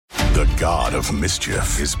The god of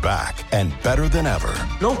mischief is back and better than ever.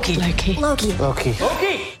 Loki.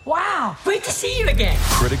 Wow, great to see you again.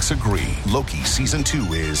 Critics agree Loki Season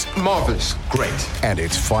 2 is marvelous. Great. And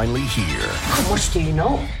it's finally here. How much do you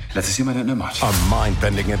know? Let's assume I don't know much. A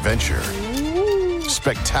mind-bending adventure.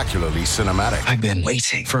 Spectacularly cinematic. I've been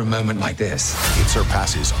waiting for a moment like this. It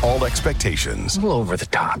surpasses all expectations. A little over the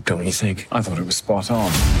top, don't you think? I thought it was spot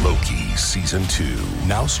on. Loki Season 2.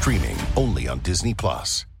 Now streaming only on Disney+.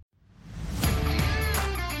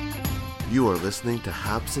 You are listening to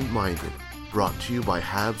Habsent Minded, brought to you by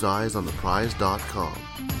HabsEyesOnThePrize.com.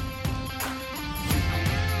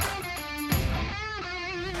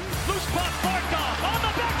 Loose puck, Barkov on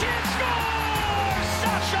the backhand, scores!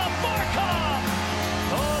 Sasha Barkov!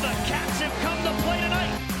 Oh, the Cats have come to play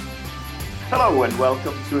tonight. Hello and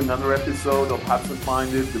welcome to another episode of Habsent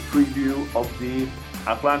Minded, the preview of the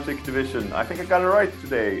Atlantic Division. I think I got it right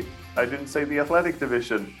today. I didn't say the Athletic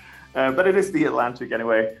Division, but it is the Atlantic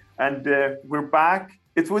anyway. And we're back.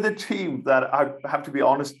 It's with a team that I have to be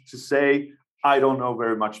honest to say I don't know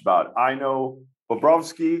very much about. I know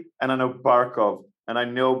Bobrovsky and I know Barkov. And I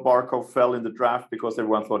know Barkov fell in the draft because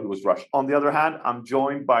everyone thought he was Russian. On the other hand, I'm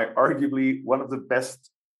joined by arguably one of the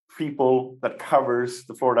best people that covers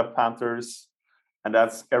the Florida Panthers. And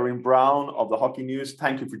that's Erin Brown of the Hockey News.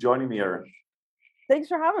 Thank you for joining me, Erin. Thanks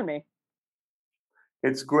for having me.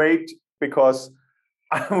 It's great because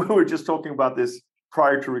we were just talking about this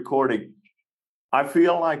prior to recording. I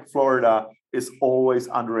feel like Florida is always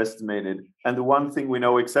underestimated. And the one thing we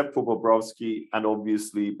know, except for Bobrovsky and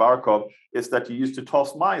obviously Barkov, is that you used to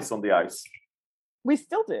toss mice on the ice. We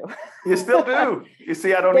still do. You still do. You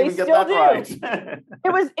see, I don't even get that right.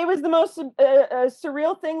 It was the most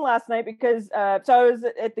surreal thing last night because so I was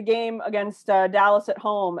at the game against Dallas at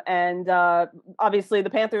home, and obviously the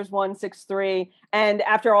Panthers won 6-3. And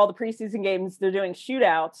after all the preseason games, they're doing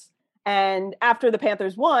shootouts. And after the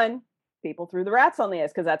Panthers won, people threw the rats on the ice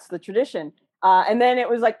because that's the tradition. And then it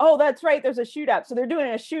was like, oh, that's right, there's a shootout. So they're doing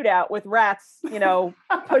a shootout with rats,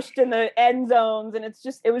 pushed in the end zones, and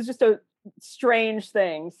it was just a strange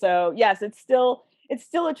thing. So yes, it's still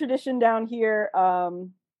a tradition down here.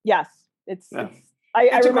 Yes, it's a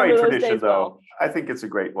great tradition, though. Well. I think it's a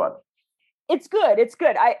great one. It's good.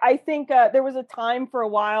 I think there was a time for a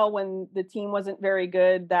while when the team wasn't very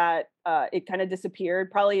good that it kind of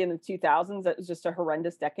disappeared. Probably in the 2000s, it was just a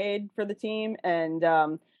horrendous decade for the team, and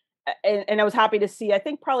I was happy to see. I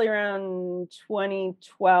think probably around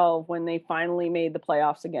 2012 when they finally made the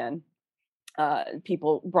playoffs again.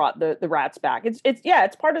 People brought the rats back.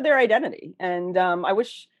 It's part of their identity, and I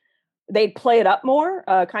wish they'd play it up more,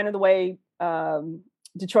 kind of the way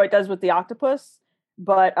Detroit does with the octopus.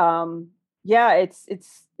 But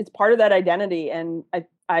it's part of that identity, and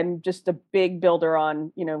I'm just a big builder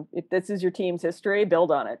on, if this is your team's history,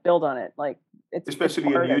 build on it. Like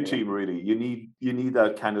especially a new team, really. You need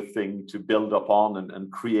that kind of thing to build up on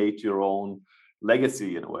and create your own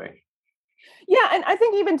legacy in a way. Yeah, and I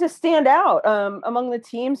think even to stand out among the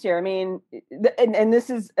teams here, I mean, and this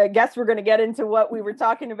is, I guess we're going to get into what we were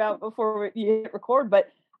talking about before you hit record,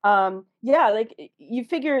 but like you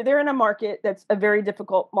figure they're in a market that's a very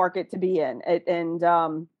difficult market to be in,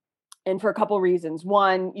 and for a couple of reasons.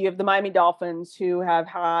 One, you have the Miami Dolphins, who have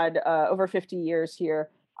had over 50 years here.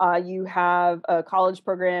 You have a college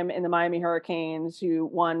program in the Miami Hurricanes who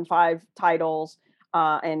won 5 titles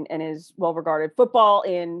and is well regarded. Football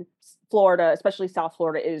in Florida, especially South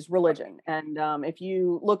Florida, is religion. And if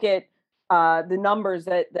you look at the numbers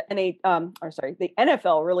that the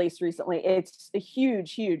NFL released recently, it's a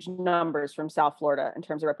huge numbers from South Florida in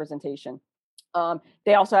terms of representation.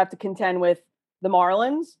 They also have to contend with the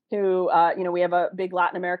Marlins, who, we have a big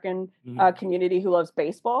Latin American community who loves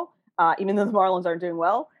baseball, even though the Marlins aren't doing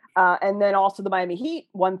well. And then also the Miami Heat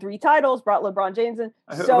won 3 titles, brought LeBron James in.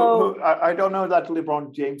 So I don't know that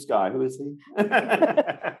LeBron James guy. Who is he?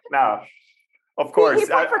 No, of course. He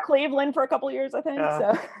played for Cleveland for a couple of years, I think.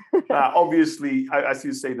 So obviously, as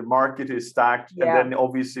you say, the market is stacked, and then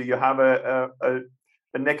obviously you have a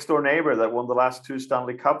next door neighbor that won the last 2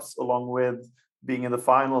 Stanley Cups, along with being in the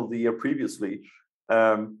final the year previously.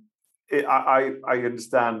 I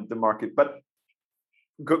understand the market, but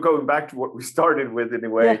going back to what we started with in a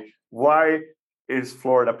way, why is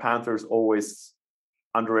Florida Panthers always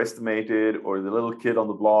underestimated, or the little kid on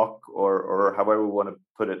the block, or however we want to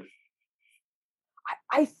put it?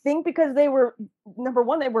 I think because they were, number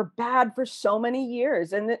one, they were bad for so many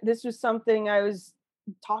years. And this was something I was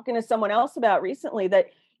talking to someone else about recently, that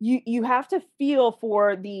you have to feel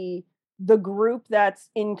for the group that's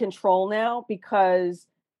in control now, because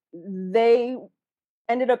they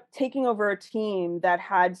ended up taking over a team that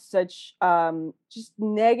had such just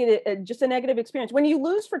a negative experience. When you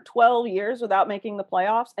lose for 12 years without making the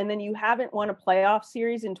playoffs, and then you haven't won a playoff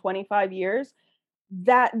series in 25 years,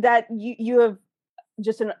 that you have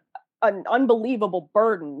just an unbelievable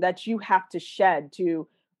burden that you have to shed to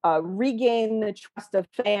regain the trust of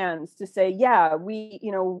fans to say, yeah,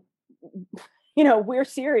 we're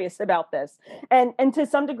serious about this. And to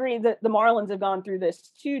some degree, the Marlins have gone through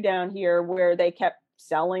this too down here, where they kept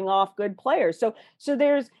selling off good players. So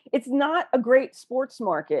it's not a great sports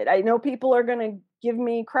market. I know people are going to give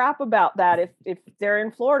me crap about that if they're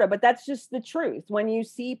in Florida, but that's just the truth. When you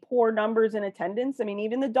see poor numbers in attendance, I mean,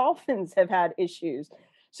 even the Dolphins have had issues.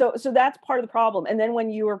 So that's part of the problem. And then when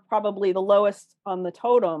you are probably the lowest on the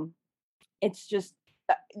totem, it's just,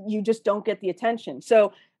 you just don't get the attention.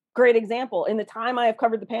 So great example. In the time I have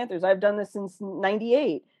covered the Panthers, I've done this since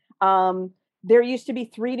 98. There used to be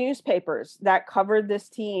 3 newspapers that covered this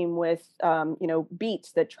team with,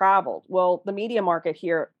 beats that traveled. Well, the media market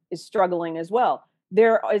here is struggling as well.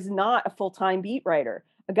 There is not a full-time beat writer.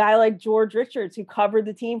 A guy like George Richards, who covered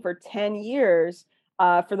the team for 10 years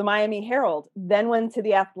for the Miami Herald, then went to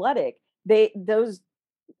the Athletic.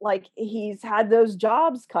 He's had those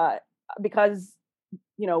jobs cut because,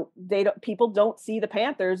 people don't see the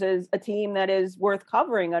Panthers as a team that is worth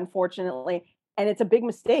covering, unfortunately. And it's a big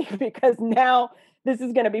mistake, because now this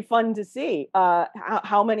is going to be fun to see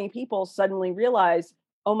how many people suddenly realize,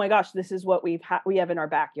 oh my gosh, this is what we have in our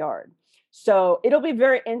backyard. So it'll be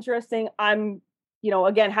very interesting. I'm,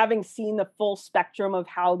 again, having seen the full spectrum of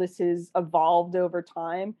how this has evolved over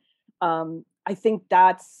time, I think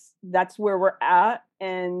that's where we're at.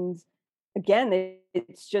 And again,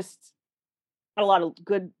 it's just not a lot of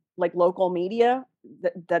good local media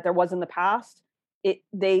that there was in the past.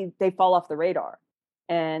 They fall off the radar,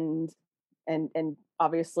 and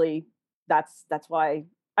obviously that's why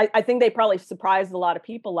I think they probably surprised a lot of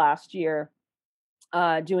people last year,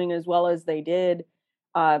 doing as well as they did,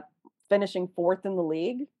 finishing 4th in the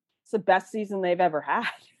league. It's the best season they've ever had.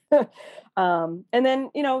 And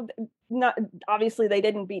then not obviously they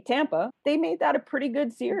didn't beat Tampa. They made that a pretty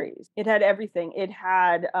good series. It had everything. It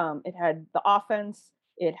had the offense.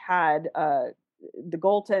 It had the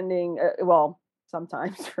goaltending.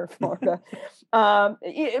 Sometimes for Florida, but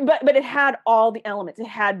it had all the elements. It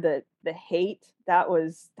had the hate that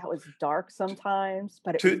was dark sometimes.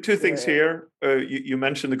 But two things here. You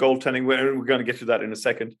mentioned the goaltending. We're going to get to that in a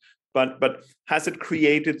second. But has it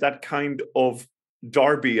created that kind of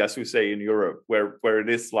derby, as we say in Europe, where it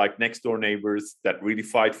is like next door neighbors that really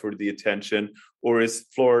fight for the attention, or is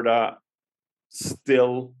Florida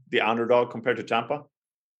still the underdog compared to Tampa?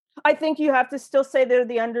 I think you have to still say they're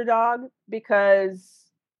the underdog, because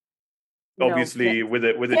obviously with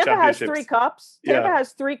the Tampa championships. has 3 cups. Tampa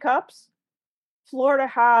has 3 cups. Florida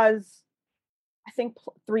has, I think,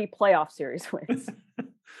 3 playoff series wins.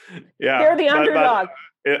 Yeah, they're the underdog.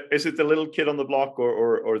 But is it the little kid on the block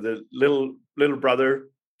or the little brother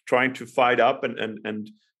trying to fight up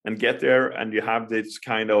and get there? And you have this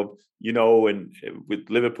kind of, and with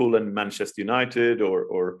Liverpool and Manchester United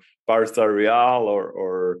or Barca Real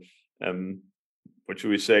or what should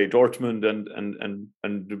we say, Dortmund and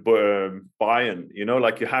Bayern,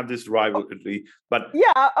 you have this rivalry. But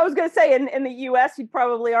yeah, I was going to say in the US, you'd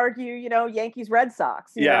probably argue, Yankees, Red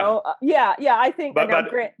Sox, know? I think. But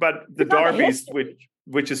the derbies,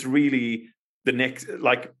 which is really the next,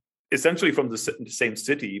 essentially from the same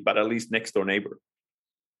city, but at least next door neighbor.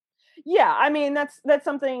 Yeah, I mean, that's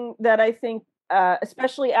something that I think,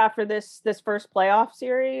 especially after this first playoff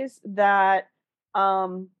series, that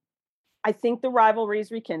I think the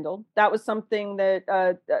rivalries rekindled. That was something that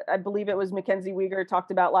I believe it was Mackenzie Weegar talked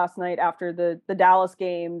about last night after the Dallas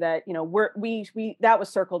game, that we that was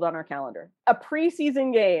circled on our calendar. A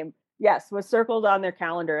preseason game, yes, was circled on their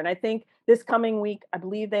calendar, and I think this coming week, I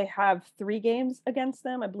believe they have 3 games against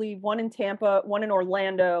them. I believe 1 in Tampa, 1 in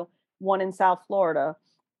Orlando, 1 in South Florida.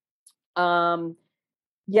 I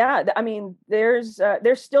mean, there's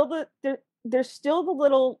still the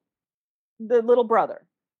little brother,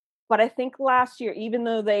 but I think last year, even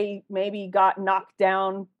though they maybe got knocked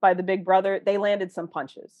down by the big brother, they landed some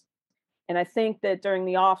punches. And I think that during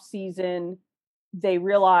the off season, they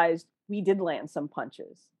realized we did land some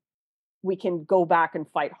punches. We can go back and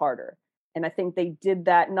fight harder. And I think they did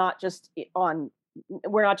that,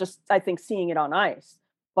 we're not just, I think, seeing it on ice,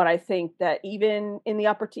 but I think that even in the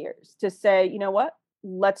upper tiers, to say, you know what,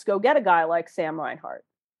 let's go get a guy like Sam Reinhart.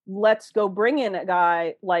 Let's go bring in a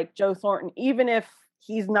guy like Joe Thornton, even if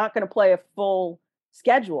he's not going to play a full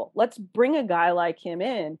schedule. Let's bring a guy like him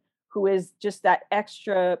in who is just that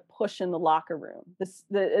extra push in the locker room.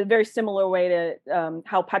 A very similar way to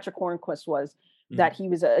how Patrick Hornquist was, that he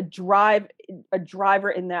was a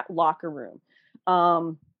driver in that locker room.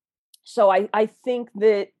 So I think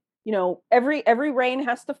that, every rain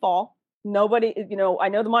has to fall. Nobody, I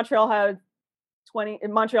know the Montreal has 20.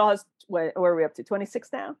 Montreal has, where are we up to? 26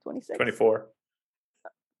 now? 26? 24.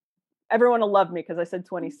 Everyone will love me because I said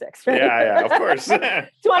 26. Right? Yeah, of course.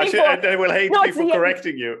 24. They will hate me for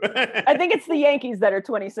correcting you. I think it's the Yankees that are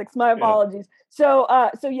 26. My apologies. Yeah.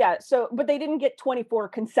 But they didn't get 24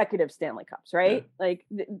 consecutive Stanley Cups, right? Yeah. Like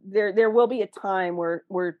there will be a time where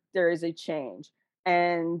there is a change.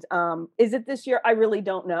 And is it this year? I really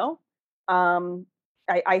don't know.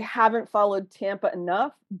 I haven't followed Tampa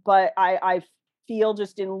enough, but I feel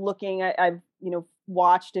just in looking at, I've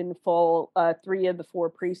watched in full 3 of the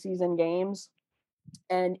 4 preseason games,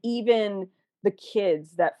 and even the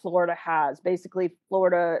kids that Florida has. Basically,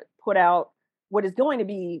 Florida put out what is going to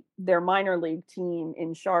be their minor league team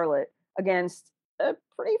in Charlotte against a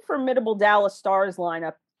pretty formidable Dallas Stars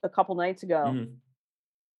lineup a couple nights ago. Mm-hmm.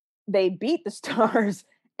 They beat the Stars,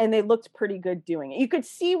 and they looked pretty good doing it. You could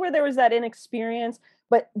see where there was that inexperience,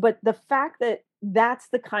 but the fact that that's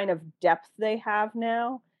the kind of depth they have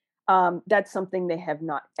now, that's something they have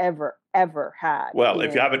not ever had. Well,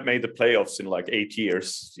 if you haven't made the playoffs in like 8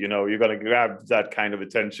 years, you're going to grab that kind of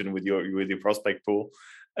attention with your prospect pool.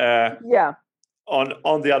 Yeah.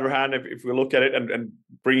 On the other hand, if we look at it and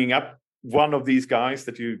bringing up one of these guys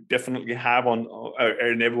that you definitely have on,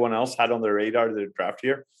 and everyone else had on their radar, the draft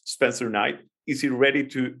here, Spencer Knight, is he ready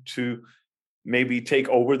to maybe take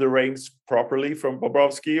over the reins properly from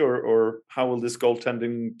Bobrovsky, or how will this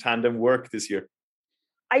goaltending tandem work this year?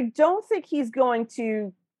 I don't think he's going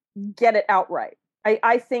to get it outright.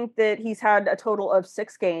 I think that he's had a total of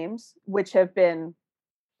 6 games, which have been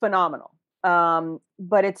phenomenal.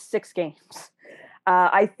 But it's 6 games.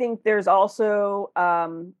 I think there's also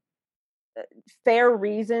fair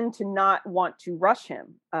reason to not want to rush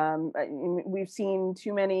him. We've seen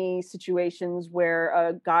too many situations where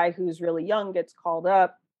a guy who's really young gets called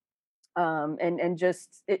up, and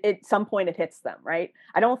just at some point it hits them, right?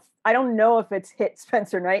 I don't know if it's hit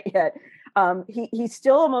Spencer Knight yet. He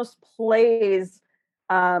still almost plays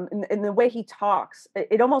in the way he talks.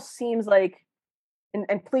 It almost seems like,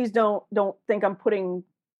 and please don't think I'm putting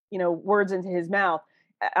words into his mouth.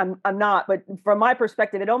 I'm not, but from my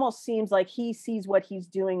perspective, it almost seems like he sees what he's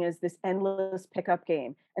doing as this endless pickup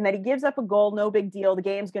game, and that he gives up a goal, no big deal. The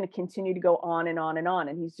game's going to continue to go on and on and on,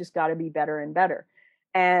 and he's just got to be better and better.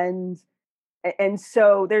 And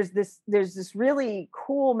so there's this really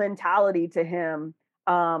cool mentality to him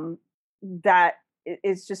that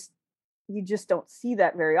is just, you just don't see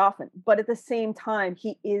that very often. But at the same time,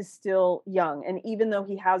 he is still young, and even though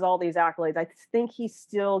he has all these accolades, I think he's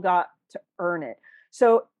still got to earn it.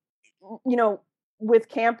 So, with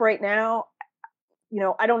camp right now,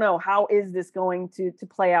 I don't know, how is this going to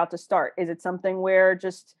play out to start? Is it something where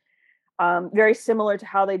just very similar to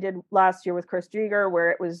how they did last year with Chris Driedger, where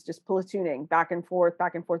it was just platooning back and forth?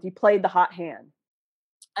 He played the hot hand.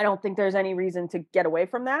 I don't think there's any reason to get away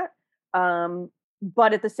from that.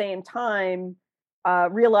 But at the same time,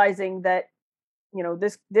 realizing that,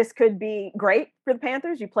 this could be great for the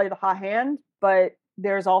Panthers. You play the hot hand, but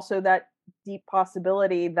there's also that deep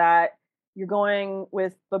possibility that you're going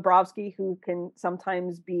with Bobrovsky, who can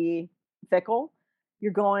sometimes be fickle.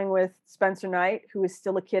 You're going with Spencer Knight, who is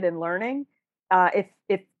still a kid and learning.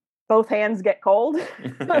 If both hands get cold,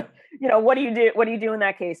 what do you do? What do you do in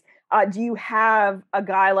that case? Do you have a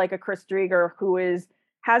guy like a Chris Driedger who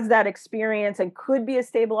has that experience and could be a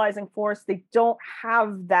stabilizing force? They don't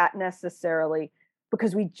have that necessarily,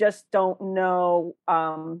 because we just don't know.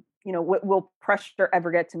 Will pressure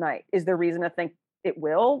ever get tonight? Is there reason to think it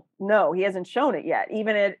will? No, he hasn't shown it yet.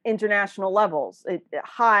 Even at international levels,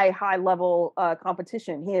 high level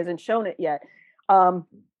competition, he hasn't shown it yet.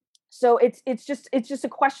 So it's just a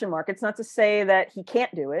question mark. It's not to say that he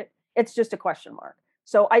can't do it. It's just a question mark.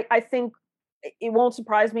 So I think it won't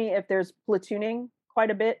surprise me if there's platooning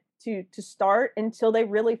quite a bit to start until they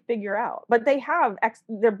really figure out. But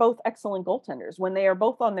they're both excellent goaltenders when they are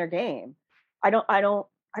both on their game. I don't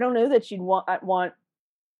know that you'd want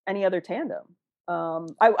any other tandem.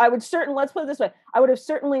 I would let's put it this way. I would have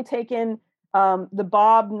certainly taken the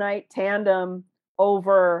Bob Knight tandem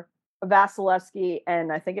over Vasilevsky,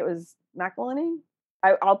 and I think it was McElhinney.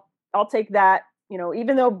 I'll take that.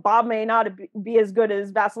 Even though Bob may not be as good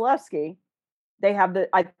as Vasilevsky,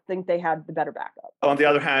 I think they had the better backup. On the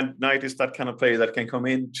other hand, Knight is that kind of player that can come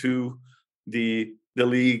into the the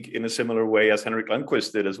league in a similar way as Henrik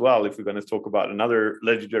Lundqvist did as well. If we're going to talk about another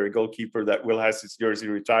legendary goalkeeper that will has his jersey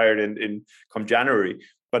retired in come January,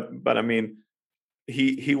 but I mean,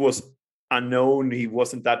 he was unknown. He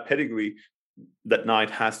wasn't that pedigree that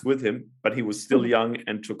Knight has with him, but he was still young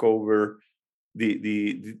and took over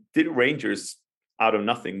the Rangers out of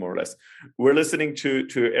nothing, more or less. We're listening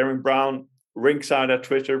to Erin Brown, Rinkside at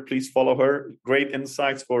Twitter. Please follow her. Great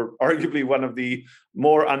insights for arguably one of the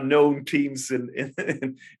more unknown teams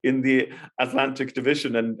in the Atlantic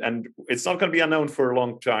Division, and it's not going to be unknown for a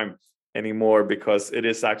long time anymore because it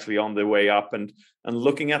is actually on the way up. And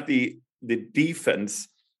looking at the defense,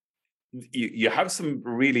 you have some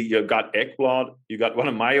really. You got Ekblad. You got one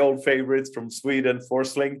of my old favorites from Sweden,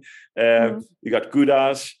 Forsling. You got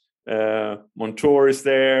Gudas. Montour is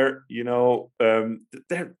there. You know,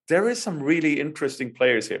 there is some really interesting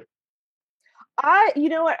players here. You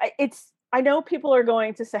know what? I know people are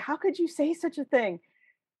going to say, "How could you say such a thing?"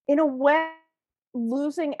 In a way,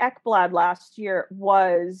 losing Ekblad last year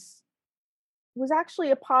was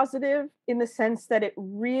actually a positive in the sense that it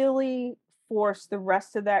really force the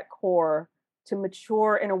rest of that core to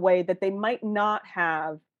mature in a way that they might not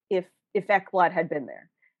have if Ekblad had been there.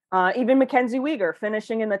 Even Mackenzie Weegar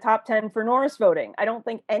finishing in the top 10 for Norris voting. I don't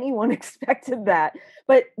think anyone expected that,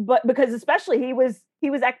 but because especially he was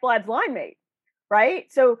Ekblad's line mate,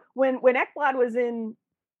 right? So when Ekblad was in,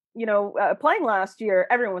 playing last year,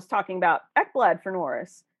 everyone was talking about Ekblad for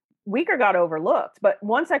Norris. Weegar got overlooked, but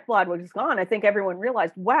once Ekblad was gone, I think everyone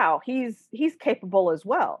realized, wow, he's capable as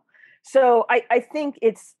well. So I think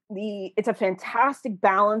it's a fantastic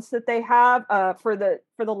balance that they have. For the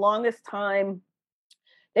longest time,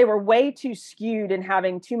 they were way too skewed in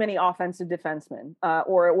having too many offensive defensemen,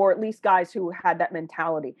 or at least guys who had that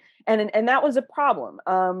mentality, and that was a problem.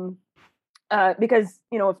 Because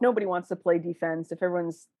if nobody wants to play defense, if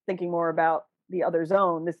everyone's thinking more about the other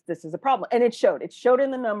zone, this is a problem, and it showed. It showed in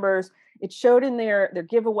the numbers. It showed in their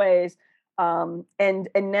giveaways, and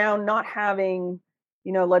now not having.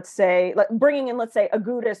 Let's say bringing in, let's say,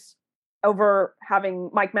 Agudas over having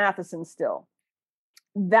Mike Matheson still.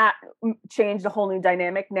 That changed a whole new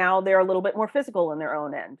dynamic. Now they're a little bit more physical in their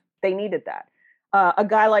own end. They needed that. A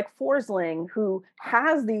guy like Forsling, who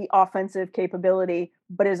has the offensive capability,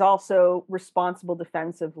 but is also responsible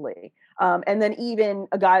defensively. And then even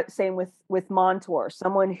a guy, same with Montour,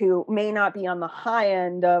 someone who may not be on the high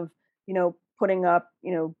end of, putting up,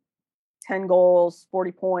 10 goals,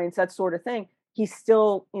 40 points, that sort of thing. He's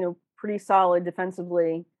still, pretty solid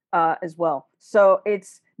defensively as well. So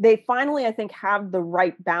they finally, I think, have the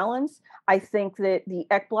right balance. I think that the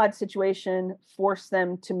Ekblad situation forced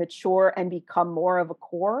them to mature and become more of a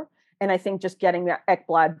core. And I think just getting that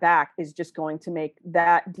Ekblad back is just going to make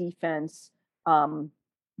that defense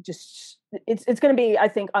it's going to be, I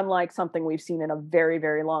think, unlike something we've seen in a very,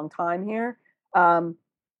 very long time here.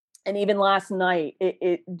 And even last night,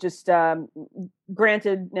 it just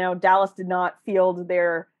granted, now Dallas did not field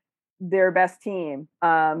their best team.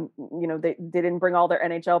 They didn't bring all their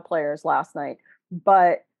NHL players last night.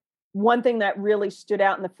 But one thing that really stood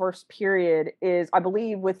out in the first period is, I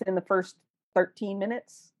believe within the first 13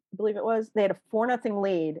 minutes, I believe it was, they had a 4-0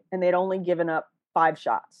 lead and they'd only given up 5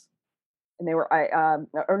 shots. And they were,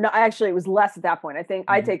 actually, it was less at that point. I think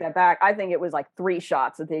I take that back. I think it was like 3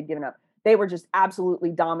 shots that they'd given up. They were just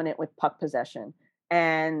absolutely dominant with puck possession,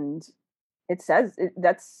 and it says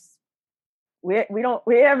we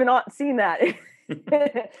have not seen that.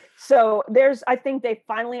 So I think they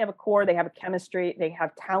finally have a core. They have a chemistry. They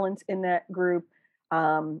have talent in that group.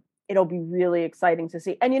 It'll be really exciting to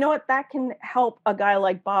see. And you know what? That can help a guy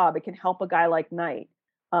like Bob. It can help a guy like Knight.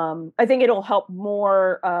 I think it'll help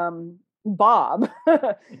more Bob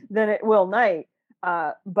than it will Knight.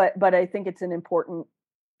 But I think it's an important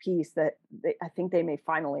piece that I think they may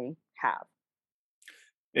finally have.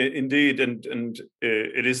 Indeed, and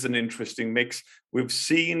it is an interesting mix. We've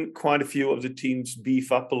seen quite a few of the teams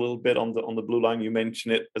beef up a little bit on the blue line. You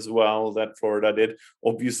mentioned it as well, that Florida did,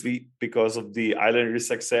 obviously because of the Islanders'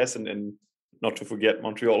 success, and not to forget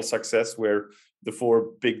Montreal's success, where the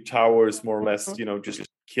 4 big towers more or less, just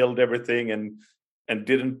killed everything and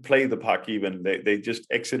didn't play the puck even. They just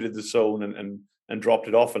exited the zone and dropped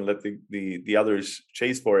it off and let the others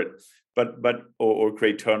chase for it, or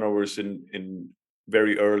create turnovers in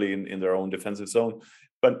very early in their own defensive zone.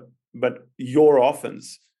 But your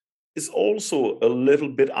offense is also a little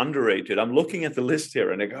bit underrated. I'm looking at the list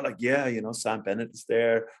here and I go like, Sam Bennett is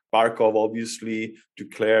there, Barkov, obviously,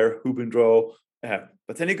 Duclair, Hubendro.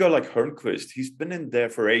 But then you go like Hörnqvist. He's been in there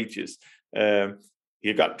for ages.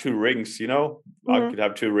 he got 2 rings, I could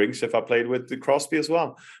have 2 rings if I played with the Crosby as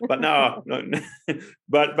well. But no,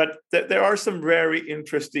 but there are some very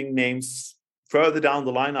interesting names further down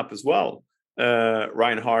the lineup as well.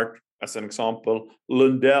 Reinhardt, as an example.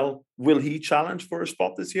 Lundell, will he challenge for a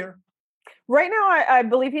spot this year? Right now, I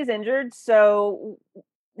believe he's injured, so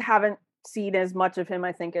haven't seen as much of him,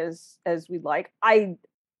 I think, as we'd like. I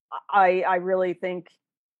really think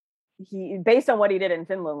he, based on what he did in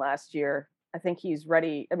Finland last year, I think he's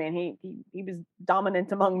ready. I mean, he was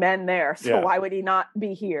dominant among men there, so why would he not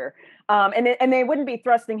be here? And they wouldn't be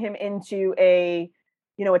thrusting him into a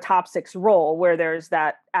top 6 role where there's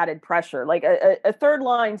that added pressure, like a third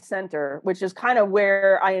line center, which is kind of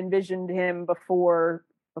where I envisioned him before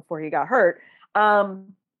he got hurt.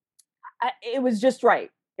 It was just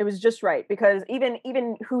right. It was just right, because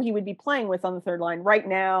even who he would be playing with on the third line right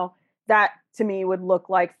now, that to me would look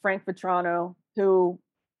like Frank Vetrano, who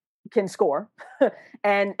can score,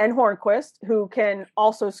 and Hornquist, who can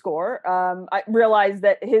also score. I realize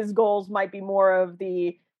that his goals might be more of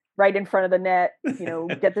the right in front of the net,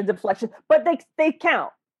 get the deflection, but they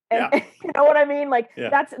count. And you know what I mean? Like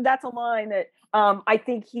that's a line that I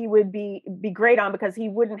think he would be great on, because he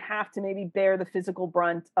wouldn't have to maybe bear the physical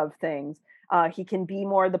brunt of things. He can be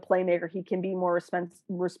more the playmaker. He can be more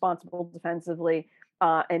responsible defensively,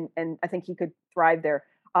 and I think he could thrive there.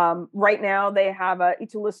 Right now they have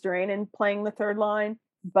Eetu Luostarinen playing the third line,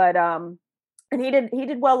 but and he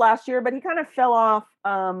did well last year, but he kind of fell off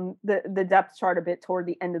the depth chart a bit toward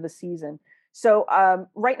the end of the season. So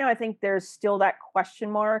right now I think there's still that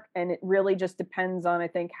question mark, and it really just depends on, I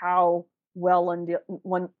think, how well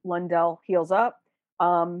Lundell heals up.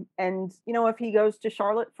 And if he goes to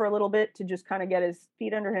Charlotte for a little bit to just kind of get his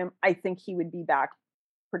feet under him, I think he would be back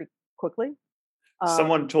pretty quickly.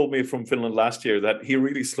 Someone told me from Finland last year that he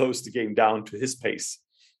really slows the game down to his pace.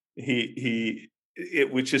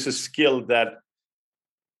 Which is a skill that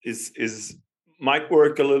is might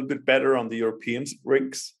work a little bit better on the European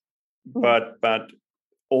rinks, but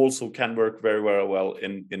also can work very, very well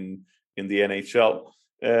in the NHL.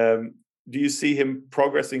 Do you see him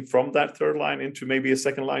progressing from that third line into maybe a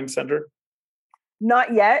second line center?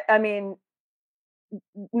 Not yet. I mean,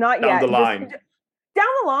 not yet. Down the line.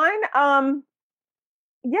 Down the line.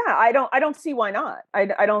 Yeah, I don't see why not.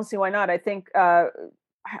 I don't see why not. I think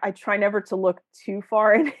I try never to look too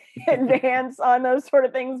far in advance on those sort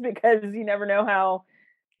of things, because you never know how,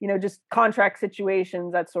 just contract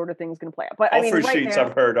situations, that sort of thing's going to play out. But offer sheets,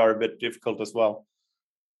 I've heard, are a bit difficult as well.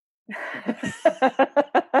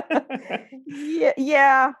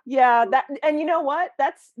 yeah. That, and you know what?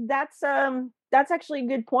 That's actually a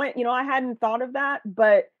good point. I hadn't thought of that,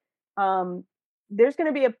 but there's going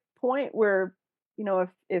to be a point where,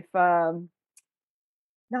 if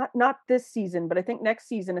not this season, but I think next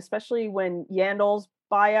season, especially when Yandel's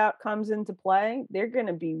buyout comes into play, they're going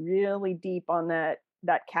to be really deep on that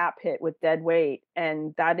cap hit with dead weight.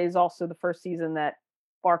 And that is also the first season that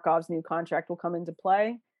Barkov's new contract will come into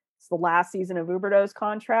play. It's the last season of Huberdeau's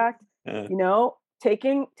contract.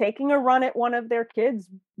 Taking a run at one of their kids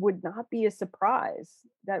would not be a surprise.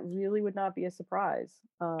 That really would not be a surprise.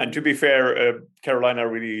 And to be fair, Carolina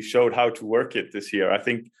really showed how to work it this year. I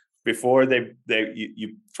think before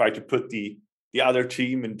you try to put the other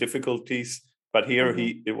team in difficulties, but here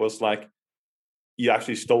it was like you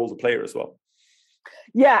actually stole the player as well.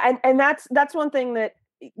 Yeah, and that's one thing that,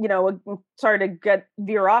 sorry to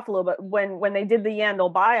veer off a little bit, when they did the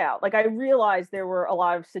Yandel buyout, like I realized there were a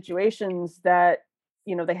lot of situations that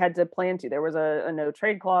they had to plan to. There was a no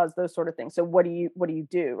trade clause, those sort of things. So what do you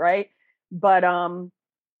do, right? But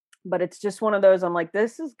it's just one of those. I'm like,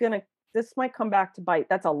 this might come back to bite.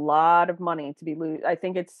 That's a lot of money to be lose. I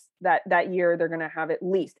think it's that year they're going to have at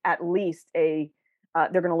least they're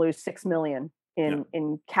going to lose $6 million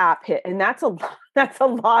in cap hit, and that's a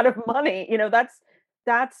lot of money.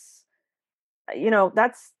 That's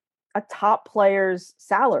a top player's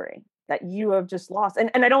salary that you have just lost.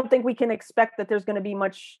 And I don't think we can expect that there's going to be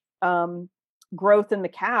much growth in the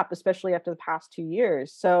cap, especially after the past 2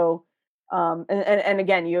 years. So, and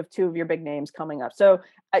again, you have 2 of your big names coming up. So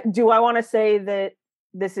do I want to say that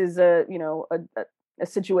this is a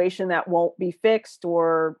situation that won't be fixed,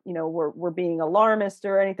 or, we're being alarmist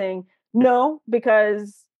or anything? No,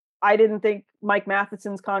 because I didn't think Mike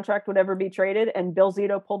Matheson's contract would ever be traded, and Bill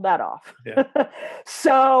Zito pulled that off. Yeah.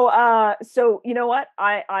 So you know what?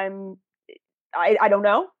 I don't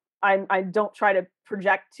know. I don't try to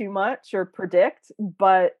project too much or predict,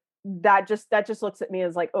 but that just looks at me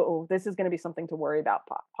as like, oh, this is going to be something to worry about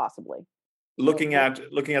possibly. Looking at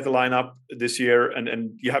the lineup this year,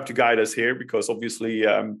 and you have to guide us here, because obviously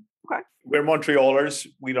we're Montrealers.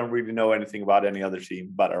 We don't really know anything about any other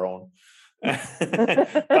team but our own.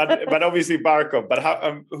 but obviously Barkov. But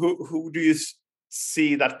how who do you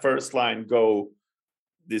see that first line go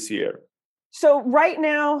this year? So right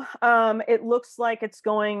now, it looks like it's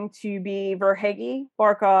going to be Verhaeghe,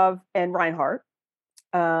 Barkov, and Reinhart.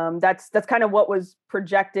 That's kind of what was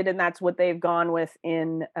projected, and that's what they've gone with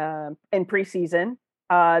in preseason.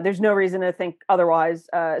 There's no reason to think otherwise,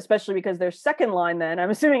 especially because their second line. Then I'm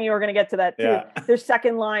assuming you were going to get to that too. Yeah. Their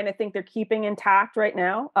second line, I think they're keeping intact right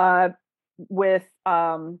now with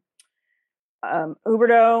Huberdeau,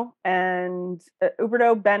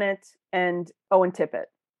 Bennett, and Owen Tippett.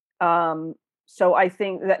 So I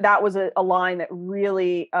think that was a line that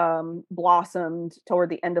really blossomed toward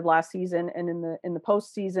the end of last season and in the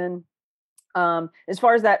postseason. As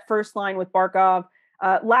far as that first line with Barkov,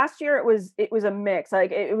 last year it was a mix.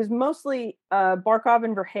 Like it was mostly Barkov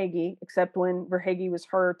and Verhaeghe, except when Verhaeghe was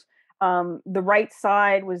hurt. The right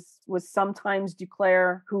side was sometimes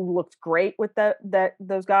Duclair, who looked great with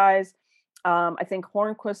those guys. I think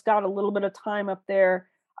Hornquist got a little bit of time up there,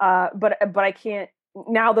 but I can't.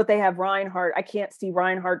 Now that they have Reinhart, I can't see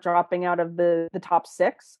Reinhart dropping out of the top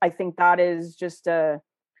six. I think that is just a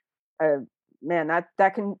man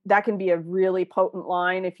that can be a really potent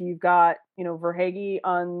line if you've got Verhaeghe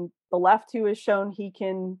on the left who has shown he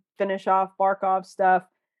can finish off Barkov stuff.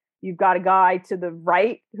 You've got a guy to the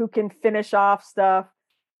right who can finish off stuff.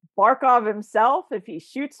 Barkov himself, if he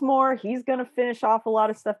shoots more, he's going to finish off a lot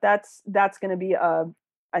of stuff. That's going to be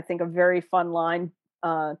I think a very fun line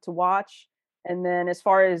to watch. And then as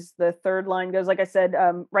far as the third line goes, like I said,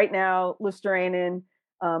 right now, Luosterainen,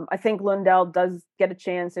 I think Lundell does get a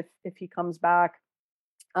chance if he comes back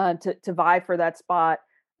to vie for that spot.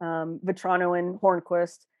 Vetrano and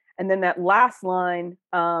Hornquist. And then that last line,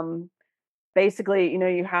 basically,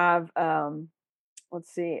 you have,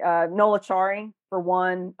 let's see, Nola Chari for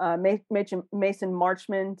one, Mason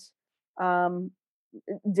Marchment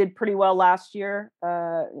did pretty well last year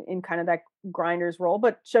in kind of that grinder's role,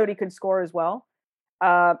 but showed he could score as well.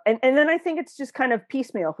 And then I think it's just kind of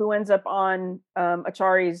piecemeal who ends up on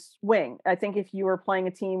Achari's wing. I think if you were playing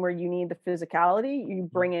a team where you need the physicality, you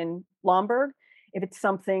bring in Lomberg. If it's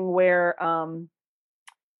something where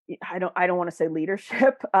I don't want to say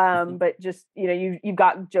leadership, but just you've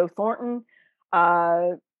got Joe Thornton.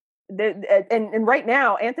 And right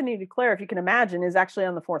now, Anthony Duclair, if you can imagine, is actually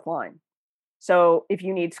on the fourth line. So if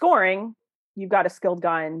you need scoring, you've got a skilled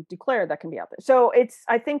guy in Duclair that can be out there. So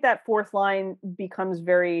I think that fourth line becomes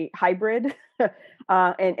very hybrid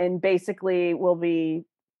and basically will be,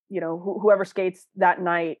 whoever skates that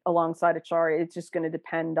night alongside Achari, it's just going to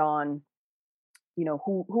depend on,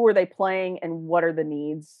 who are they playing and what are the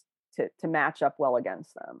needs to match up well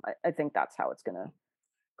against them. I think that's how it's going to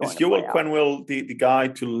go. Is Joel Quenneville the guy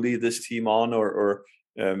to lead this team on or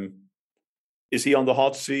is he on the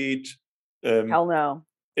hot seat? Hell no.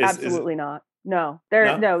 Absolutely not. No.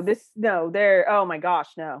 Oh my gosh,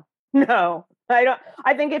 no.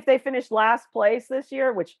 I think if they finish last place this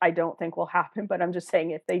year, which I don't think will happen, but I'm just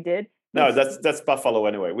saying if they did. No, that's Buffalo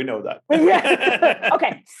anyway. We know that. Yeah.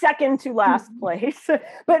 Okay, second to last place.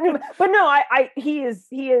 But no, he is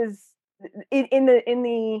in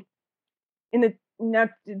the now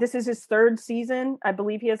this is his third season. I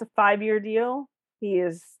believe he has a 5-year deal. He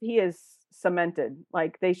is cemented.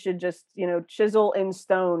 Like they should just chisel in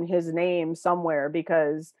stone his name somewhere,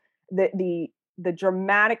 because the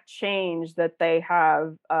dramatic change that they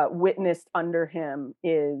have witnessed under him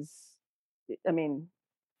is, I mean,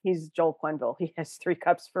 he's Joel Quenneville. He has 3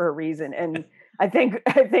 cups for a reason, and I think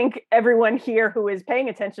everyone here who is paying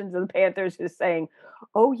attention to the Panthers is saying,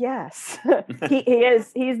 "Oh yes, he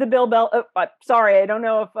is. He's the Bill Bel. Sorry, I don't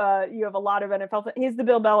know if you have a lot of NFL. He's the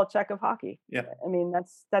Bill Belichick of hockey. Yeah, I mean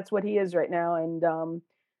that's what he is right now, and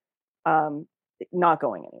not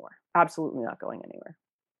going anywhere. Absolutely not going anywhere.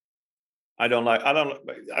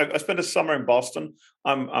 I spent a summer in Boston.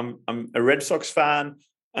 I'm a Red Sox fan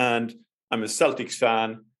and I'm a Celtics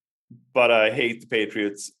fan, but I hate the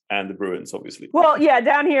Patriots and the Bruins, obviously. Well, yeah,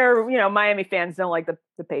 down here, Miami fans don't like the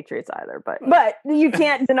Patriots either, but you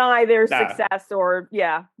can't deny their success or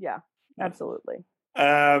yeah, absolutely.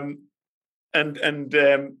 And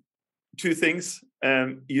 2 things.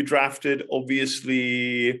 You drafted,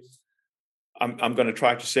 obviously, I'm going to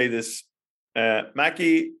try to say this,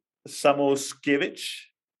 Mackie Samoskevich.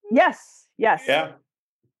 Yes. Yeah.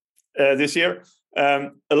 This year.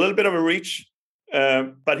 A little bit of a reach,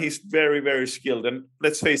 but he's very, very skilled. And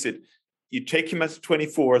let's face it, you take him as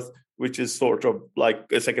 24th, which is sort of like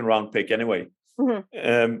a second round pick anyway.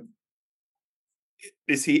 Mm-hmm.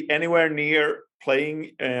 Is he anywhere near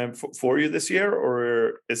playing for you this year,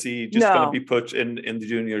 or is he just going to be put in the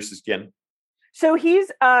juniors again? So he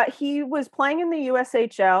was playing in the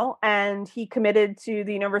USHL and he committed to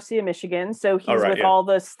the University of Michigan. So he's all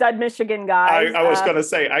the stud Michigan guys. I was going to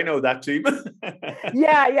say, I know that team.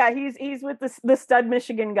 yeah. He's with the stud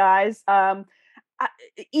Michigan guys. I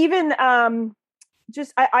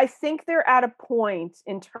think they're at a point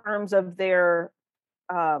in terms of their,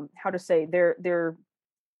 their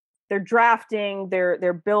drafting,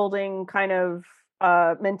 their building kind of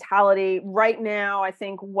mentality right now. I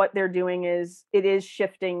think what they're doing is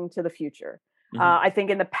shifting to the future. I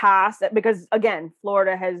think in the past, because again,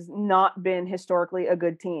 Florida has not been historically a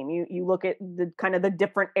good team. You look at the kind of the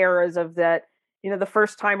different eras of that, the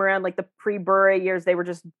first time around, like the pre-Bure years, they were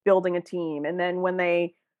just building a team. And then when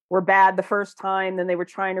they were bad the first time, then they were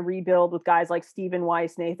trying to rebuild with guys like Stephen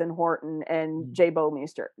Weiss, Nathan Horton, and Jay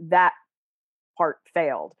Bouwmeester. That part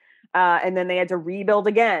failed. And then they had to rebuild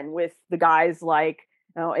again with the guys like,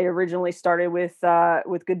 it originally started with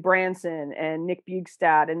Goodbranson and Nick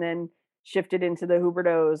Bugstad, and then shifted into the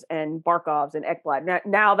Hubertos and Barkovs and Ekblad.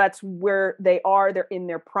 Now that's where they are. They're in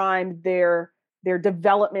their prime. Their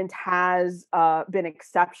development has been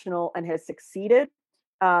exceptional and has succeeded.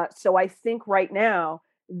 So I think right now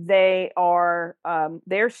they are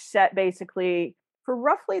they're set basically for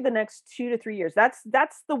roughly the next 2 to 3 years. That's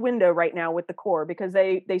the window right now with the core, because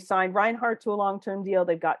they signed Reinhart to a long-term deal.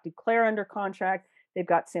 They've got Duclair under contract. They've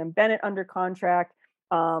got Sam Bennett under contract.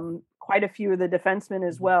 Quite a few of the defensemen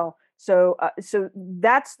as well. So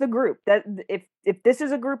that's the group. That if this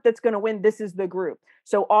is a group that's going to win, this is the group.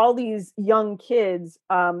 So all these young kids,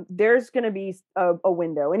 there's going to be a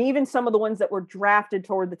window, and even some of the ones that were drafted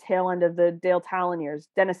toward the tail end of the Dale Talon years,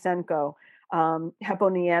 Denisenko,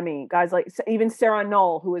 Heponiemi, guys like even Sarah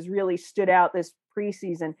Knoll, who has really stood out this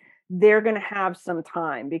preseason, they're going to have some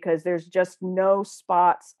time because there's just no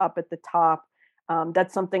spots up at the top.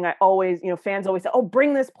 That's something I always, fans always say, oh,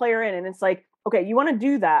 bring this player in. And it's like, okay, you want to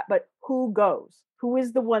do that, but who goes? Who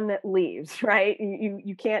is the one that leaves, right?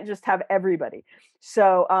 You can't just have everybody.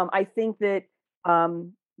 So I think that,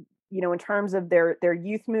 in terms of their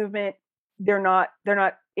youth movement, they're not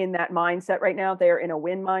in that mindset right now. They're in a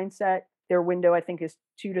win mindset. Their window, I think, is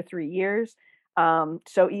 2 to 3 years.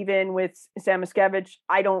 So even with Sam Miskevich,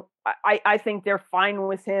 I think they're fine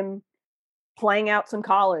with him playing out some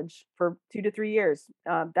college for 2 to 3 years.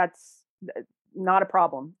 That's not a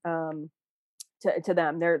problem to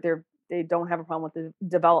them. They don't have a problem with the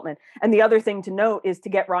development. And the other thing to note is to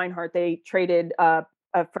get Reinhart, they traded a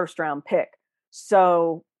first round pick.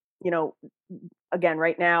 So, again,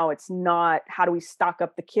 right now it's not how do we stock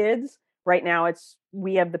up the kids. Right now it's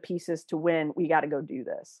we have the pieces to win. We got to go do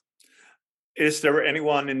this. Is there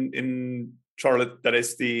anyone in Charlotte that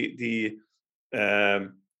is is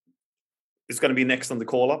going to be next on the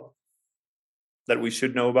call up that we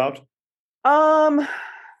should know about?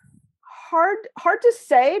 Hard to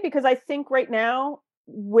say, because I think right now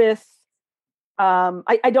with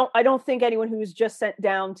I don't think anyone who's just sent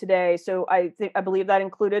down today. So I believe that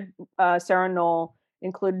included Sarah Knoll,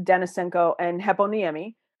 included Denisenko and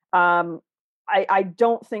Heponiemi. I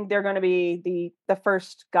don't think they're going to be the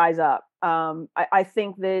first guys up. I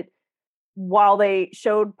think that while they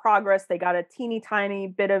showed progress, they got a teeny tiny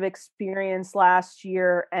bit of experience last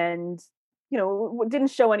year and,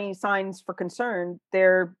 didn't show any signs for concern.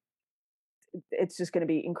 It's just going to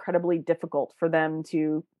be incredibly difficult for them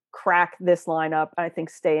to crack this lineup, I think,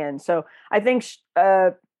 stay in. So I think,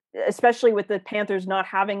 especially with the Panthers not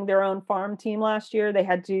having their own farm team last year, they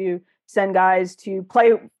had to send guys to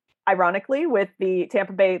play, ironically, with the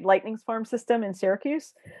Tampa Bay Lightning's farm system in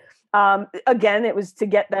Syracuse. Again, it was to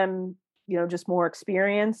get them, just more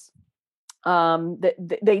experience.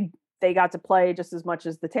 They got to play just as much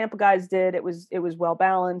as the Tampa guys did. It was well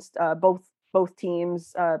balanced. Both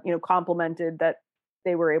teams, complemented that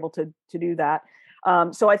they were able to do that.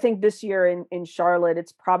 So I think this year in Charlotte,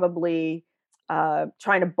 it's probably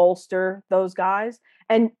trying to bolster those guys.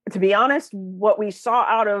 And to be honest, what we saw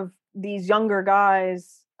out of these younger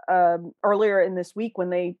guys earlier in this week when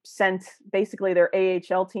they sent basically their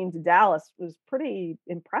AHL team to Dallas was pretty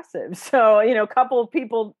impressive. So, a couple of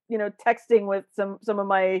people, texting with some of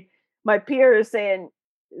my peers saying,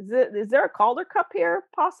 is there a Calder Cup here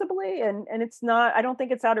possibly? And it's not, I don't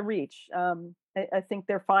think it's out of reach. I think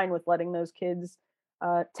they're fine with letting those kids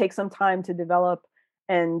take some time to develop.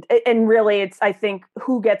 And really it's, I think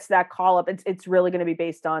who gets that call up, it's really going to be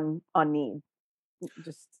based on need.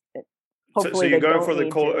 Just hopefully so you go for the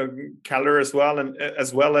Calder as well, and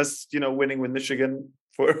as well as winning with Michigan.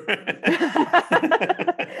 You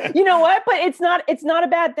know what? But it's not a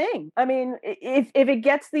bad thing. I mean, if it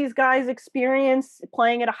gets these guys experience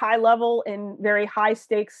playing at a high level in very high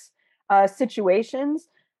stakes situations,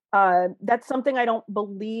 that's something I don't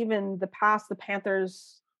believe in the past. The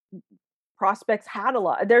Panthers prospects had a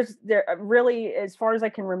lot. There really, as far as I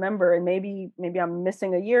can remember, and maybe I'm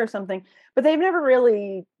missing a year or something, but they've never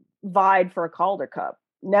really vied for a Calder Cup.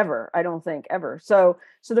 Never, I don't think, ever. So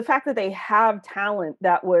the fact that they have talent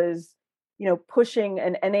that was, pushing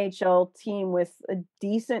an NHL team with a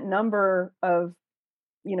decent number of,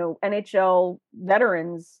 NHL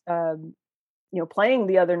veterans, playing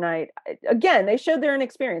the other night. Again, they showed their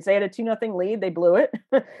inexperience. They had a 2-0 lead. They blew it.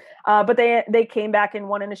 But they came back and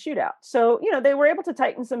won in a shootout. So, they were able to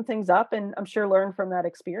tighten some things up and I'm sure learn from that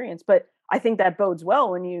experience. But I think that bodes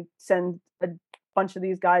well when you send a bunch of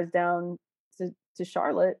these guys down to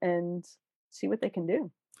Charlotte and see what they can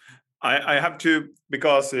do. I have to,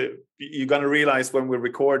 because you're going to realize when we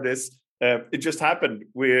record this, it just happened.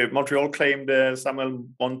 Montreal claimed Samuel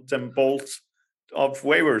Montembolt of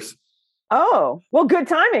waivers. Oh, well, good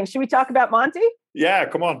timing. Should we talk about Monty? Yeah,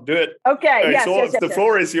 come on, do it. Okay, yes, the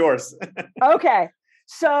floor is yours. Okay,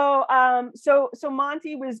 so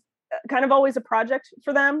Monty was kind of always a project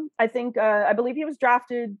for them. I think I believe he was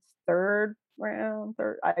drafted third round.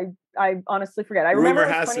 I honestly forget. I remember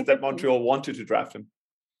rumor has it that Montreal wanted to draft him.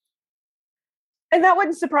 And that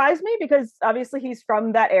wouldn't surprise me because obviously he's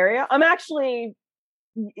from that area. I'm actually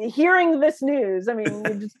hearing this news. I mean,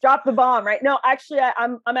 you just dropped the bomb, right? No, actually,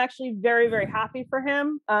 I'm actually very, very happy for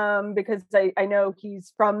him because I know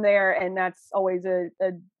he's from there, and that's always a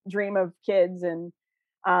dream of kids, and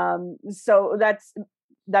so that's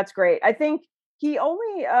great. I think he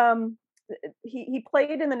only he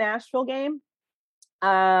played in the Nashville game,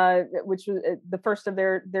 which was the first of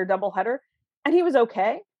their doubleheader, and he was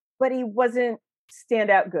okay, but he wasn't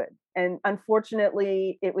standout good. And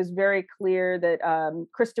unfortunately, it was very clear that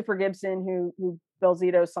Christopher Gibson, who Bill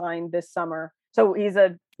Zito signed this summer, so he's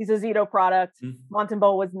a Zito product. Mm-hmm.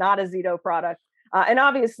 Montembeault was not a Zito product, and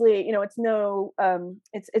obviously, it's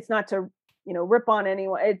it's not to rip on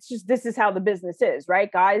anyone. It's just this is how the business is,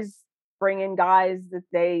 right? Guys bring in guys that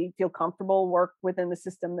they feel comfortable, work within the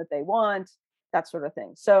system that they want, that sort of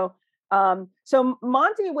thing. So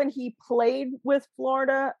Monty, when he played with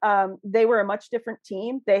Florida, they were a much different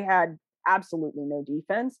team. They had absolutely no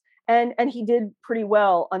defense, and he did pretty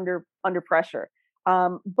well under pressure.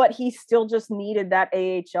 But he still just needed that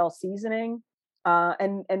AHL seasoning,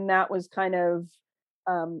 and that was kind of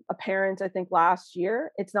apparent, I think, last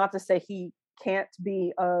year. It's not to say he can't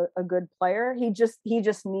be a good player. He just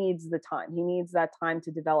needs the time. He needs that time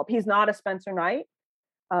to develop. He's not a Spencer Knight.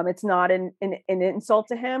 It's not an insult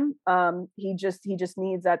to him. He just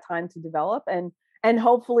needs that time to develop, and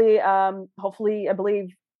hopefully I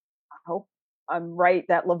hope I'm right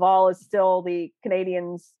that Laval is still the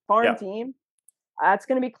Canadiens farm team. That's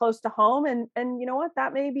going to be close to home, and you know what?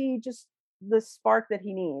 That may be just the spark that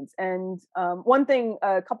he needs. And one thing,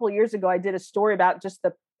 a couple of years ago, I did a story about just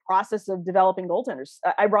the process of developing goaltenders,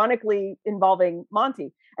 ironically involving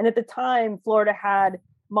Monty. And at the time, Florida had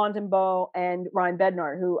Montembeault and Ryan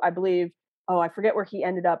Bednar, who I believe, I forget where he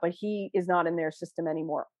ended up, but he is not in their system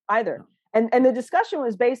anymore either. And the discussion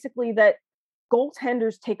was basically that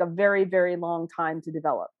goaltenders take a very, very long time to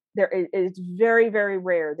develop. It's very, very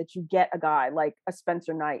rare that you get a guy like a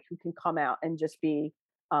Spencer Knight who can come out and just be,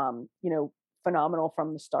 phenomenal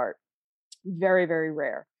from the start. Very, very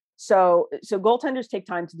rare. So goaltenders take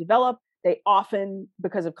time to develop. They often,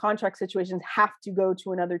 because of contract situations, have to go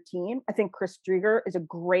to another team. I think Chris Drieger is a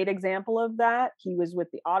great example of that. He was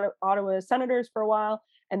with the Ottawa Senators for a while,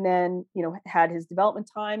 and then, had his development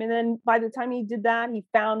time. And then by the time he did that, he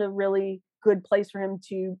found a really good place for him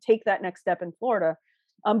to take that next step in Florida.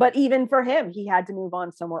 But even for him, he had to move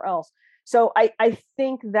on somewhere else. So I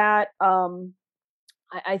think that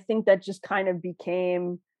just kind of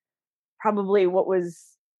became probably what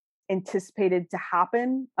was anticipated to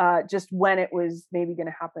happen. Just when it was maybe going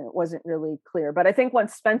to happen, it wasn't really clear. But I think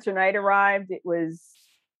once Spencer Knight arrived, it was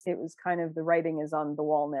kind of the writing is on the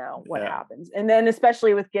wall now. What happens, and then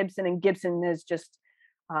especially with Gibson, and Gibson has just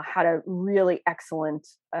had a really excellent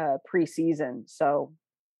preseason. So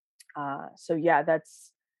I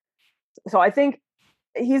think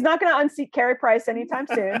he's not going to unseat Carey Price anytime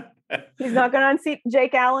soon. He's not going to unseat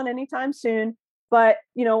Jake Allen anytime soon. But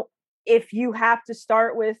if you have to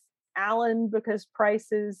start with Allen because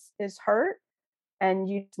Price is hurt, and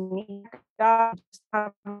you need to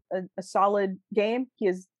have a solid game, he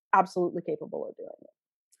is absolutely capable of doing it.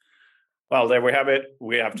 Well, there we have it.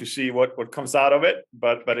 We have to see what comes out of it,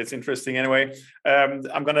 but it's interesting anyway.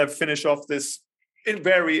 I'm going to finish off this a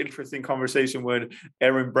very interesting conversation with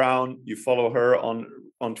Erin Brown. You follow her on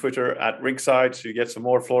Twitter at Ringside, so you get some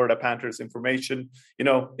more Florida Panthers information. You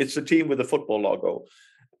know, it's a team with a football logo.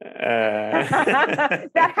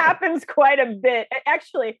 That happens quite a bit.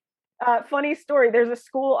 Actually, funny story. There's a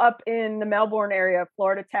school up in the Melbourne area,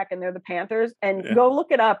 Florida Tech, and they're the Panthers. And go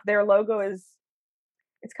look it up. Their logo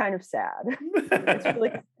it's kind of sad. It's just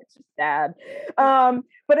sad.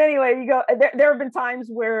 But anyway, you go. There have been times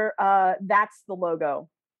where that's the logo.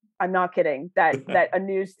 I'm not kidding. That a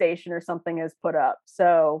news station or something has put up.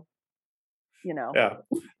 So, you know.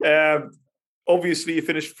 Yeah. Obviously, you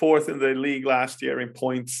finished 4th in the league last year in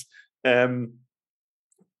points. Where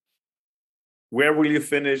will you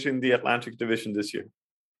finish in the Atlantic Division this year?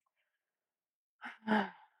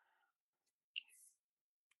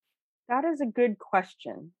 That is a good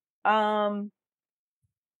question.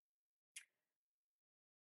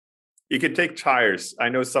 You can take tires. I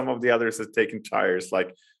know some of the others have taken tires,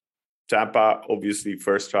 like Tampa, obviously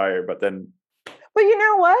first tire, but then. But you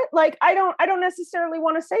know what? Like I don't necessarily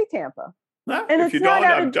want to say Tampa. No, and if you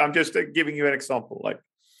don't, I'm just giving you an example. Like,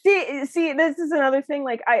 see, this is another thing.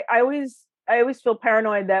 Like I always feel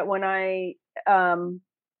paranoid that when I and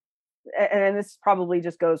this probably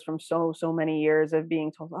just goes from so many years of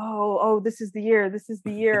being told, oh, this is the year.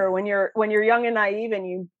 When you're young and naive and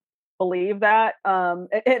you believe that,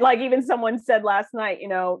 like even someone said last night, you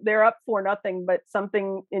know, they're up 4-0, but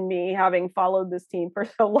something in me, having followed this team for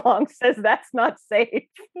so long, says that's not safe,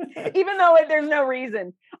 even though there's no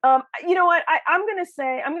reason. You know what? I'm gonna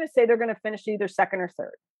say they're gonna finish either second or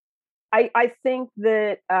third. I think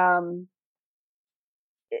that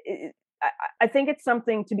I think it's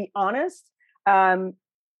something, to be honest.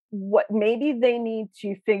 What maybe they need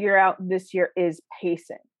to figure out this year is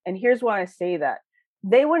pacing. And here's why I say that.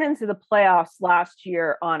 They went into the playoffs last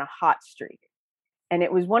year on a hot streak. And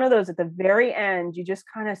it was one of those at the very end, you just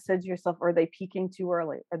kind of said to yourself, are they peaking too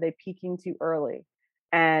early? Are they peaking too early?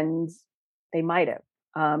 And they might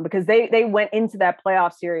have. Because they went into that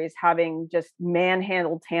playoff series having just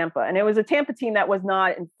manhandled Tampa. And it was a Tampa team that was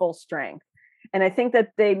not in full strength. And I think that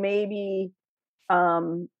they maybe,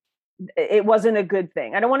 it wasn't a good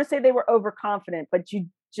thing. I don't want to say they were overconfident, but you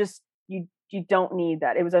don't need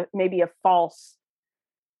that. It was maybe a false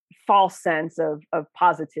sense of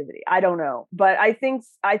positivity. I don't know. But I think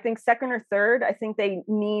second or third, I think they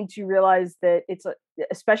need to realize that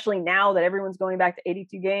especially now that everyone's going back to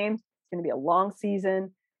 82 games, it's going to be a long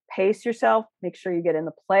season. Pace yourself, make sure you get in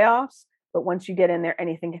the playoffs. But once you get in there,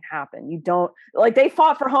 anything can happen. You don't, like, they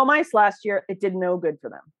fought for home ice last year. It did no good for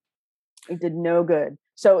them. It did no good.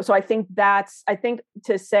 So I think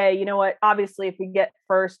to say, you know what, obviously if we get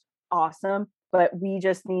first, awesome, but we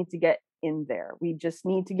just need to get in there. We just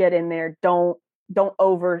need to get in there. Don't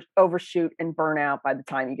overshoot and burn out by the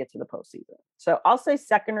time you get to the postseason. So I'll say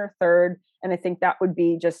second or third. And I think that would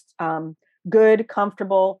be just good,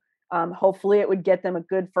 comfortable. Hopefully it would get them a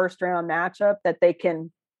good first round matchup that they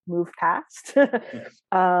can move past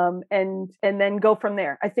and then go from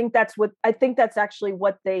there. I think that's actually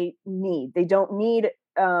what they need. They don't need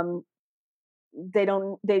they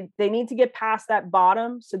need to get past that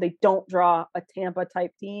bottom so they don't draw a Tampa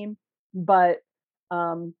type team. But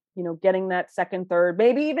you know, getting that second, third,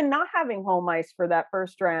 maybe even not having home ice for that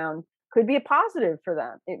first round could be a positive for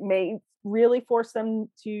them. It may really force them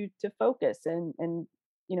to focus and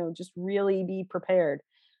you know, just really be prepared.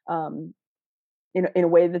 In a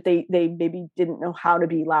way that they maybe didn't know how to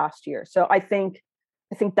be last year. So I think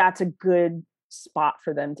that's a good spot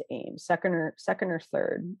for them to aim, second or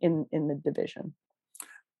third in the division.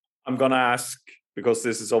 I'm gonna ask, because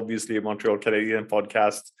this is obviously a Montreal Canadian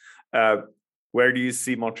podcast, where do you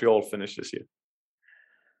see Montreal finish this year?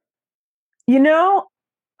 You know,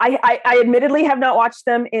 I admittedly have not watched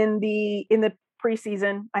them in the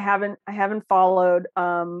preseason. I haven't followed.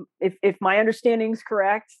 If my understanding is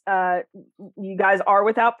correct, you guys are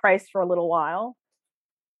without Price for a little while.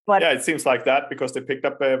 But yeah, it seems like that because they picked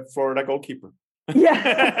up a Florida goalkeeper.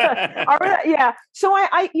 Yeah, yeah. So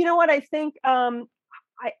I you know what, I think I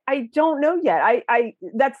don't know yet. I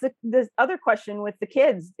that's the other question with the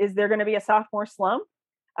kids. Is there going to be a sophomore slump?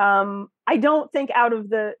 I don't think out of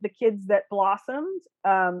the kids that blossomed,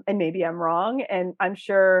 and maybe I'm wrong, and I'm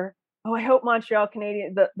sure. Oh, I hope Montreal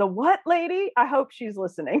Canadian, the what lady? I hope she's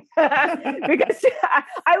listening because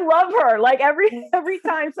I love her. Like every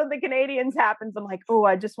time something Canadians happens, I'm like, oh,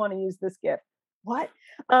 I just want to use this gift. What?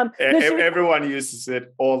 Everyone uses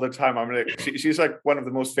it all the time. I mean, she's like one of the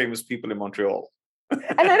most famous people in Montreal.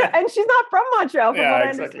 and she's not from Montreal. From what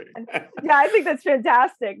exactly. I understand. Yeah, I think that's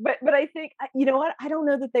fantastic. But I think, you know what? I don't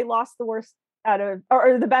know that they lost the worst out of,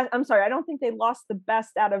 or the best. I'm sorry, I don't think they lost the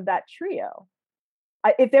best out of that trio.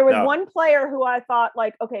 If there was No. one player who I thought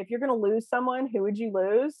like, okay, if you're going to lose someone, who would you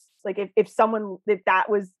lose? Like if that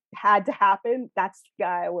had to happen, that's the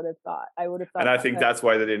guy I would have thought. And I think that's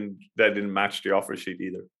why they didn't match the offer sheet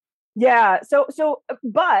either. Yeah. So,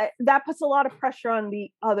 but that puts a lot of pressure on the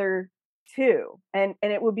other two, and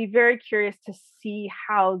it would be very curious to see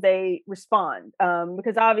how they respond.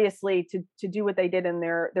 Because obviously to do what they did in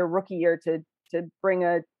their rookie year to bring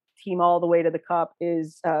a team all the way to the cup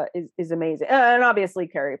is amazing, and obviously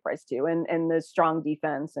Carey Price too, and the strong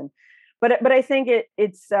defense, but I think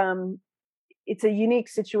it's a unique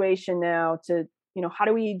situation now to, how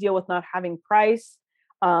do we deal with not having Price?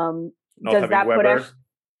 Does that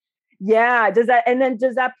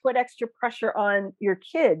put extra pressure on your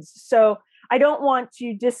kids? So I don't want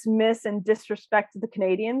to dismiss and disrespect the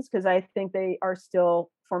Canadians, because I think they are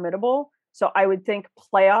still formidable. So I would think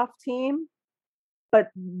playoff team. But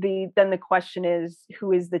then the question is,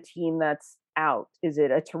 who is the team that's out? Is it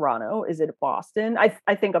a Toronto? Is it a Boston? I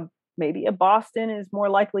think maybe a Boston is more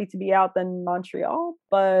likely to be out than Montreal,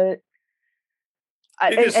 but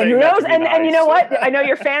and who knows? And you know what? I know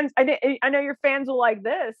your fans. I know your fans will like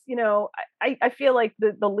this. I feel like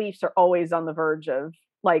the Leafs are always on the verge of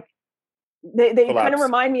like they kind of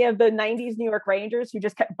remind me of the '90s New York Rangers, who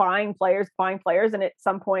just kept buying players, and at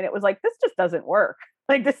some point it was like, this just doesn't work.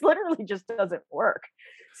 Like, this literally just doesn't work.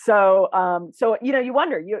 So you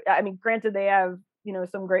wonder. Granted, they have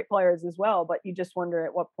some great players as well, but you just wonder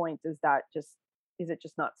at what point is it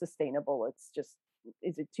just not sustainable?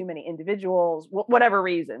 Is it too many individuals? Whatever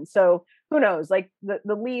reason. So who knows? Like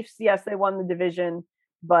the Leafs, yes, they won the division,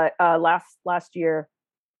 but last year,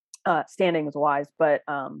 standings wise, but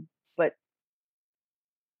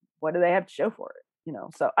what do they have to show for it?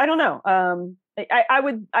 So I don't know.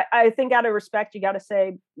 I think out of respect, you got to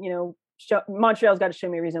say, Montreal's got to show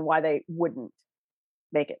me a reason why they wouldn't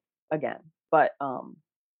make it again. But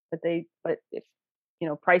if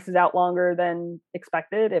Price is out longer than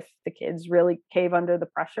expected, if the kids really cave under the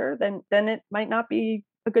pressure, then it might not be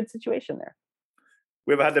a good situation there.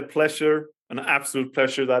 We've had the pleasure, an absolute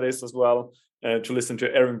pleasure that is as well, to listen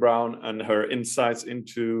to Erin Brown and her insights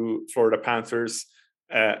into Florida Panthers.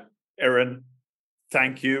 Erin,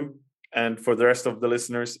 thank you. And for the rest of the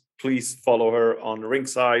listeners, please follow her on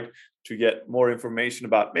Ringside to get more information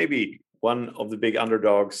about maybe one of the big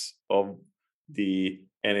underdogs of the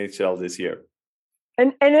NHL this year.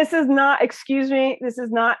 And this is not, excuse me, this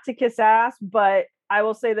is not to kiss ass, but I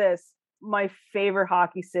will say this: my favorite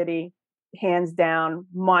hockey city, hands down,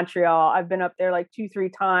 Montreal. I've been up there like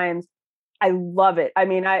 2-3 times. I love it. I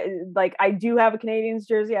mean, I do have a Canadiens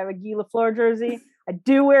jersey. I have a Guy Lafleur jersey. I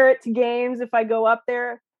do wear it to games if I go up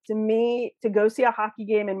there. To me, to go see a hockey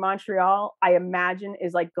game in Montreal, I imagine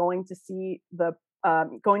is like going to see the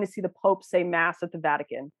Pope say mass at the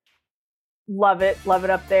Vatican. Love it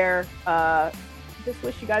up there. Just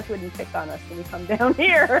wish you guys wouldn't pick on us when we come down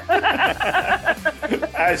here.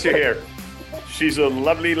 As you hear, she's a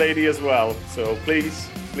lovely lady as well. So please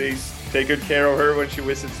take good care of her when she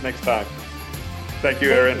visits next time. Thank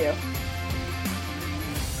you, Erin. Thank you.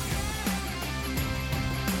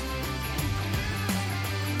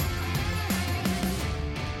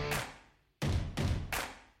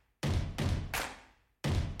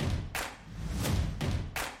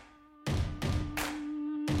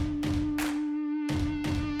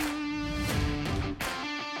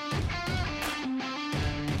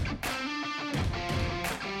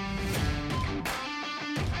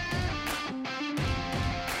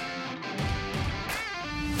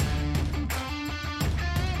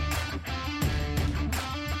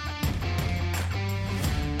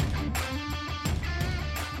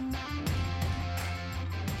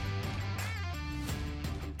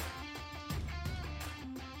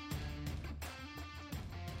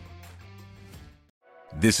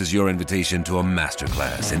 This is your invitation to a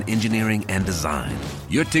masterclass in engineering and design.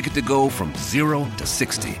 Your ticket to go from 0 to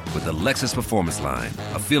 60 with the Lexus Performance Line.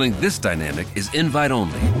 A feeling this dynamic is invite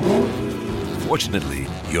only. Fortunately,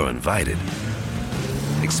 you're invited.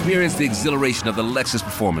 Experience the exhilaration of the Lexus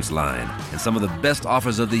Performance Line and some of the best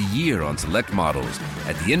offers of the year on select models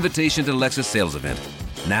at the Invitation to Lexus sales event,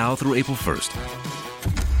 now through April 1st.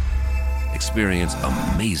 Experience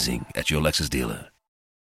amazing at your Lexus dealer.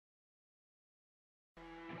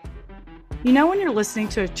 You know when you're listening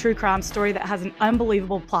to a true crime story that has an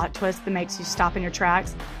unbelievable plot twist that makes you stop in your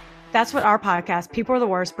tracks? That's what our podcast, People Are the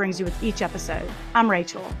Worst, brings you with each episode. I'm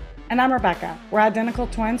Rachel. And I'm Rebecca. We're identical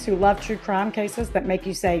twins who love true crime cases that make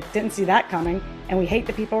you say, didn't see that coming, and we hate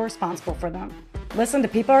the people responsible for them. Listen to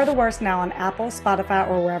People Are the Worst now on Apple, Spotify,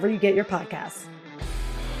 or wherever you get your podcasts.